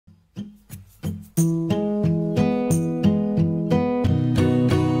Hey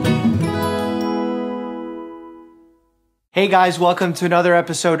guys, welcome to another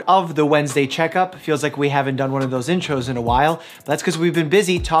episode of the Wednesday Checkup. Feels like we haven't done one of those intros in a while, but that's because we've been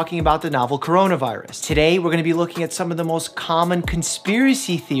busy talking about the novel coronavirus. Today, we're gonna be looking at some of the most common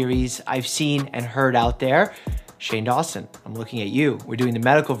conspiracy theories I've seen and heard out there. Shane Dawson, I'm looking at you. We're doing the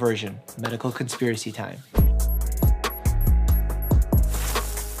medical version, medical conspiracy time.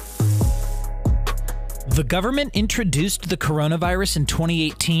 The government introduced the coronavirus in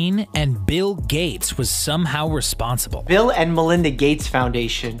 2018, and Bill Gates was somehow responsible. Bill and Melinda Gates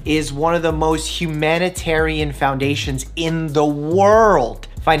Foundation is one of the most humanitarian foundations in the world,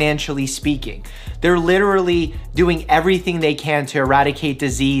 financially speaking. They're literally doing everything they can to eradicate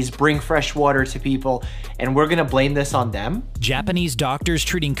disease, bring fresh water to people, and we're gonna blame this on them? Japanese doctors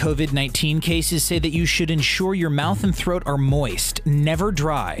treating COVID-19 cases say that you should ensure your mouth and throat are moist, never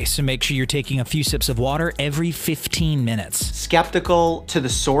dry, so make sure you're taking a few sips of water every 15 minutes. Skeptical to the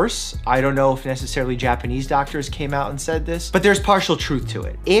source. I don't know if necessarily Japanese doctors came out and said this, but there's partial truth to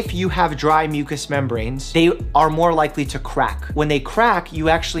it. If you have dry mucous membranes, they are more likely to crack. When they crack, you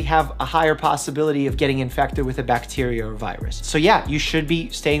actually have a higher possibility of getting infected with a bacteria or virus. So yeah, you should be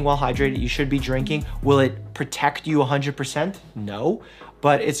staying well hydrated, you should be drinking. Will it protect you 100%? No,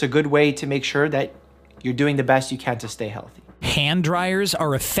 but it's a good way to make sure that you're doing the best you can to stay healthy. Hand dryers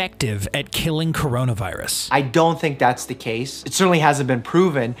are effective at killing coronavirus. I don't think that's the case. It certainly hasn't been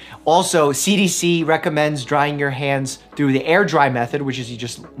proven. Also, CDC recommends drying your hands through the air dry method, which is you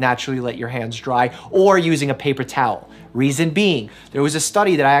just naturally let your hands dry, or using a paper towel. Reason being, there was a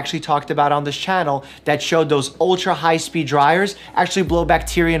study that I actually talked about on this channel that showed those ultra high-speed dryers actually blow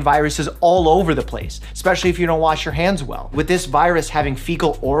bacteria and viruses all over the place, especially if you don't wash your hands well. With this virus having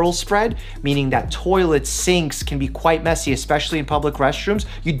fecal oral spread, meaning that toilets, sinks can be quite messy, especially in public restrooms,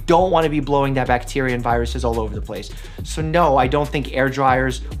 you don't want to be blowing that bacteria and viruses all over the place. So no, I don't think air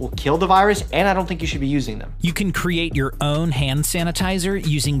dryers will kill the virus, and I don't think you should be using them. You can create your own hand sanitizer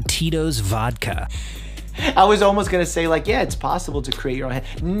using Tito's vodka. I was almost gonna say like, yeah, it's possible to create your own hand.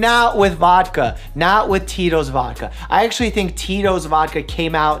 Not with vodka, not with Tito's vodka. I actually think Tito's vodka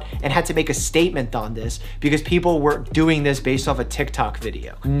came out and had to make a statement on this because people were doing this based off a TikTok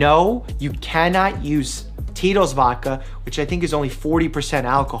video. No, you cannot use Tito's vodka, which I think is only 40%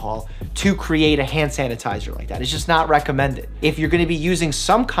 alcohol, to create a hand sanitizer like that. It's just not recommended. If you're gonna be using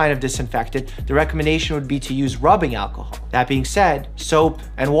some kind of disinfectant, the recommendation would be to use rubbing alcohol. That being said, soap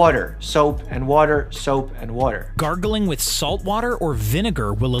and water, soap and water, soap and water. Gargling with salt water or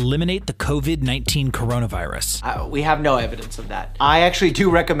vinegar will eliminate the COVID-19 coronavirus. We have no evidence of that. I actually do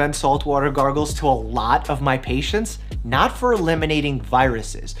recommend saltwater gargles to a lot of my patients, not for eliminating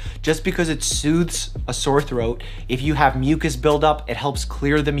viruses, just because it soothes a sore throat. If you have mucus buildup, it helps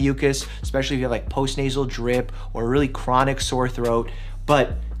clear the mucus, especially if you have like postnasal drip or really chronic sore throat.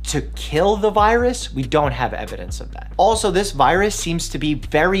 But to kill the virus, we don't have evidence of that. Also, this virus seems to be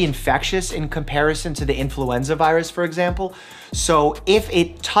very infectious in comparison to the influenza virus, for example. So if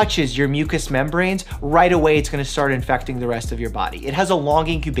it touches your mucous membranes, right away it's gonna start infecting the rest of your body. It has a long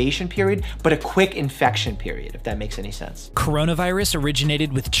incubation period, but a quick infection period, if that makes any sense. Coronavirus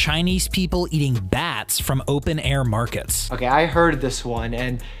originated with Chinese people eating bats from open air markets. Okay, I heard this one,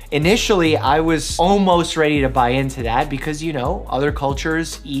 and initially I was almost ready to buy into that because, you know, other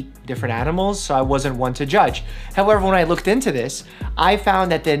cultures eat different animals, so I wasn't one to judge. However, when I looked into this, I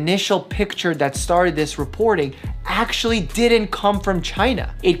found that the initial picture that started this reporting actually didn't come from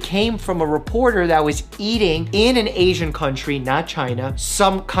China. It came from a reporter that was eating in an Asian country, not China,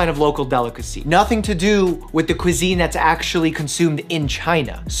 some kind of local delicacy. Nothing to do with the cuisine that's actually consumed in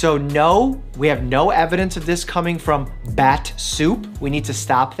China. So no, we have no evidence of this coming from bat soup. We need to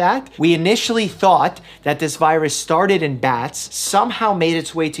stop that. We initially thought that this virus started in bats, somehow made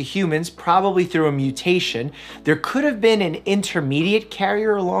its way to humans, probably through a mutation. There could have been an intermediate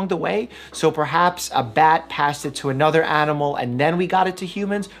carrier along the way, so perhaps a bat passed it to another animal and then we got it to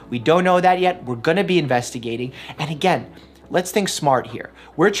humans. We don't know that yet. We're gonna be investigating. And again, let's think smart here.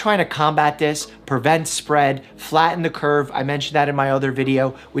 We're trying to combat this, prevent spread, flatten the curve. I mentioned that in my other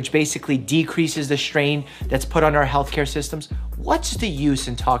video, which basically decreases the strain that's put on our healthcare systems. What's the use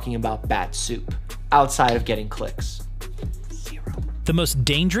in talking about bat soup outside of getting clicks? Zero. The most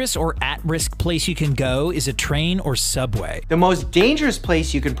dangerous or at-risk place you can go is a train or subway. The most dangerous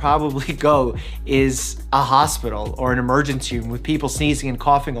place you can probably go is a hospital or an emergency room with people sneezing and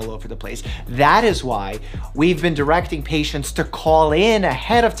coughing all over the place. That is why we've been directing patients to call in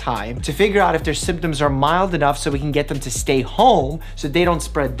ahead of time to figure out if their symptoms are mild enough so we can get them to stay home so they don't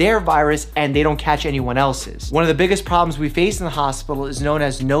spread their virus and they don't catch anyone else's. One of the biggest problems we face in the hospital is known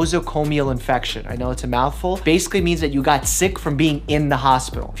as nosocomial infection. I know it's a mouthful. Basically means that you got sick from being in the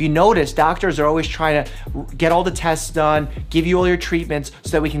hospital. If you notice, doctors are always trying to get all the tests done, give you all your treatments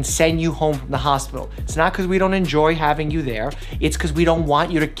so that we can send you home from the hospital. It's not because we don't enjoy having you there. It's because we don't want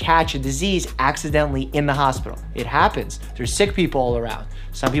you to catch a disease accidentally in the hospital. It happens. There's sick people all around.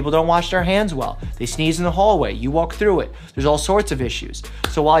 Some people don't wash their hands well. They sneeze in the hallway. You walk through it. There's all sorts of issues.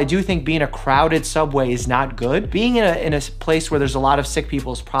 So while I do think being a crowded subway is not good, being in a place where there's a lot of sick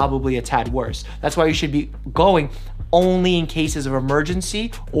people is probably a tad worse. That's why you should be going only in cases of emergency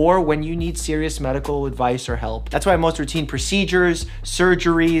or when you need serious medical advice or help. That's why most routine procedures,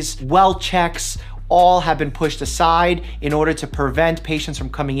 surgeries, well checks, all have been pushed aside in order to prevent patients from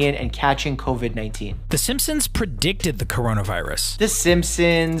coming in and catching COVID-19. The Simpsons predicted the coronavirus. The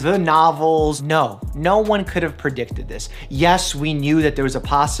Simpsons, the novels, no one could have predicted this. Yes, we knew that there was a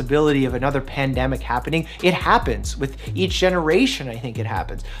possibility of another pandemic happening. It happens with each generation. I think it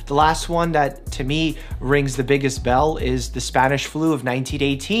happens. The last one that to me rings the biggest bell is the Spanish flu of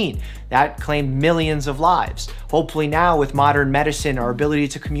 1918. That claimed millions of lives. Hopefully now with modern medicine, our ability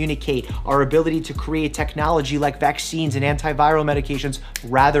to communicate, our ability to create technology like vaccines and antiviral medications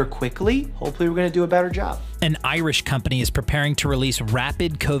rather quickly, hopefully we're gonna do a better job. An Irish company is preparing to release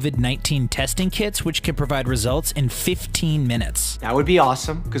rapid COVID-19 testing kits, which can provide results in 15 minutes. That would be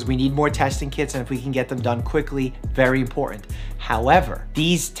awesome because we need more testing kits, and if we can get them done quickly, very important. However,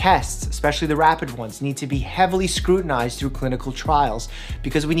 these tests, especially the rapid ones, need to be heavily scrutinized through clinical trials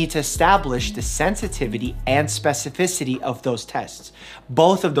because we need to establish the sensitivity and specificity of those tests.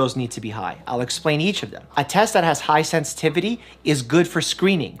 Both of those need to be high. I'll explain each of them. A test that has high sensitivity is good for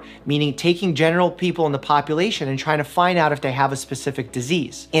screening, meaning taking general people in the population and trying to find out if they have a specific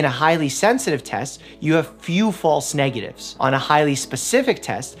disease. In a highly sensitive test, you have few false negatives. On a highly specific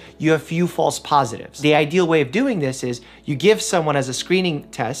test, you have few false positives. The ideal way of doing this is you give someone as a screening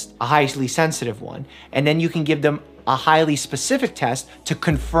test, a highly sensitive one, and then you can give them a highly specific test to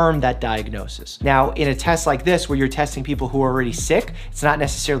confirm that diagnosis. Now, in a test like this, where you're testing people who are already sick, it's not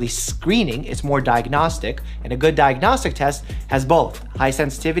necessarily screening, it's more diagnostic, and a good diagnostic test has both high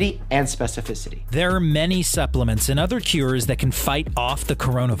sensitivity and specificity. There are many supplements and other cures that can fight off the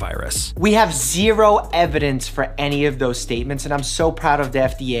coronavirus. We have zero evidence for any of those statements, and I'm so proud of the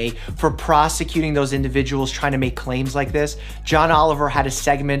FDA for prosecuting those individuals trying to make claims like this. John Oliver had a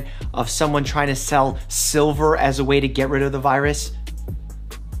segment of someone trying to sell silver as a way to get rid of the virus.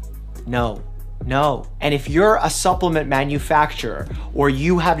 No. And if you're a supplement manufacturer or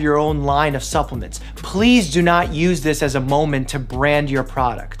you have your own line of supplements, please do not use this as a moment to brand your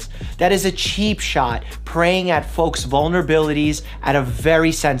product. That is a cheap shot preying at folks' vulnerabilities at a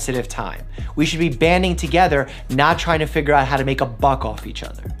very sensitive time. We should be banding together, not trying to figure out how to make a buck off each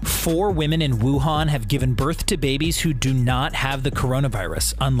other. 4 women in Wuhan have given birth to babies who do not have the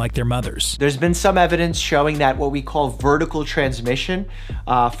coronavirus, unlike their mothers. There's been some evidence showing that what we call vertical transmission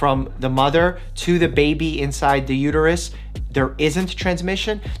from the mother to the baby inside the uterus, there isn't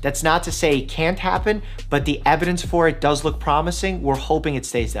transmission. That's not to say it can't happen, but the evidence for it does look promising. We're hoping it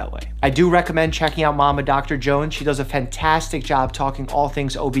stays that way. I do recommend checking out Mama Dr. Jones. She does a fantastic job talking all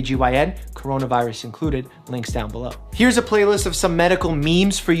things OBGYN, coronavirus included, links down below. Here's a playlist of some medical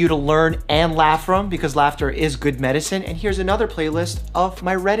memes for you to learn and laugh from because laughter is good medicine. And here's another playlist of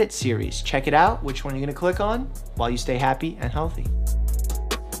my Reddit series. Check it out. Which one are you gonna click on while you stay happy and healthy?